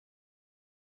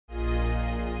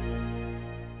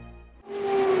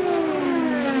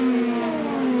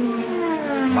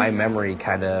My memory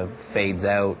kind of fades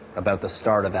out about the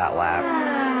start of that lap.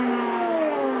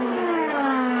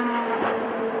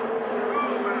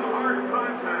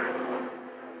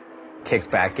 Kicks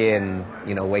back in,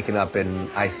 you know, waking up in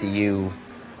ICU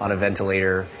on a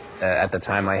ventilator. At the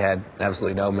time, I had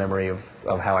absolutely no memory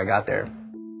of how I got there.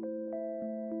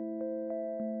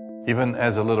 Even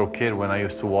as a little kid, when I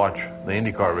used to watch the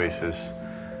Indycar races,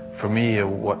 for me,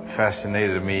 what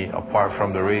fascinated me, apart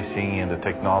from the racing and the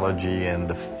technology and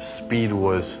the speed,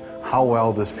 was how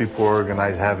well these people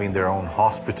organize having their own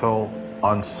hospital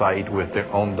on site with their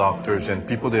own doctors and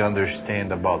people they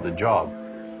understand about the job.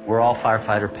 We're all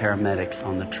firefighter paramedics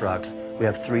on the trucks. We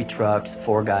have 3 trucks,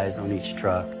 4 guys on each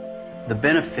truck. The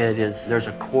benefit is there's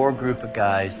a core group of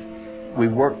guys. We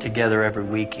work together every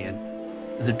weekend.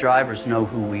 The drivers know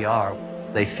who we are.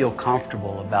 They feel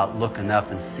comfortable about looking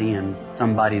up and seeing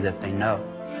somebody that they know.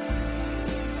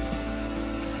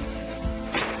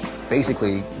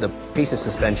 Basically, the piece of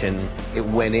suspension, it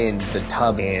went in the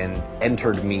tub and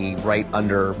entered me right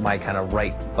under my kind of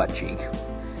right butt cheek.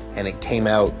 And it came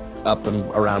out up and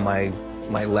around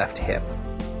my left hip.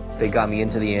 They got me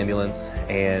into the ambulance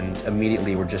and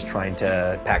immediately were just trying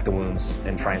to pack the wounds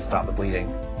and try and stop the bleeding.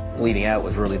 Bleeding out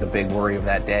was really the big worry of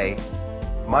that day.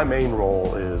 My main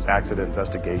role is accident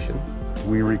investigation.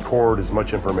 We record as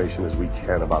much information as we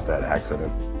can about that accident.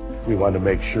 We wanted to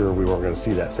make sure we weren't going to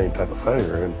see that same type of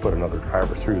failure and put another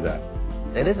driver through that.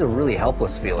 It is a really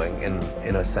helpless feeling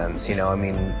in a sense, you know. I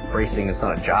mean, racing is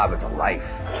not a job, it's a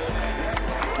life.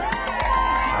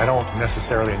 I don't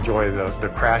necessarily enjoy the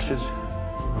crashes,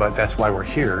 but that's why we're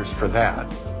here, is for that.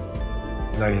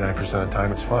 99% of the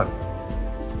time it's fun.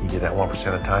 You get that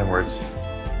 1% of the time where it's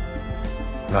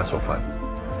not so fun.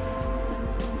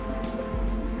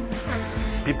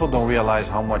 People don't realize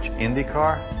how much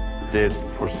IndyCar did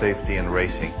for safety and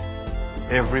racing.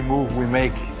 Every move we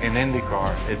make in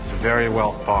IndyCar, it's very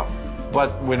well thought,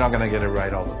 but we're not going to get it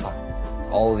right all the time.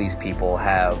 All of these people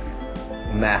have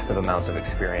massive amounts of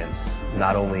experience,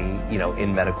 not only, you know,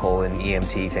 in medical and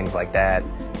EMT, things like that,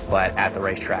 but at the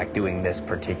racetrack doing this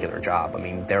particular job. I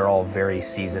mean, they're all very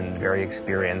seasoned, very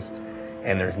experienced,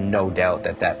 and there's no doubt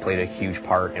that that played a huge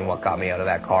part in what got me out of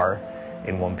that car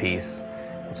in one piece,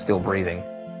 still breathing.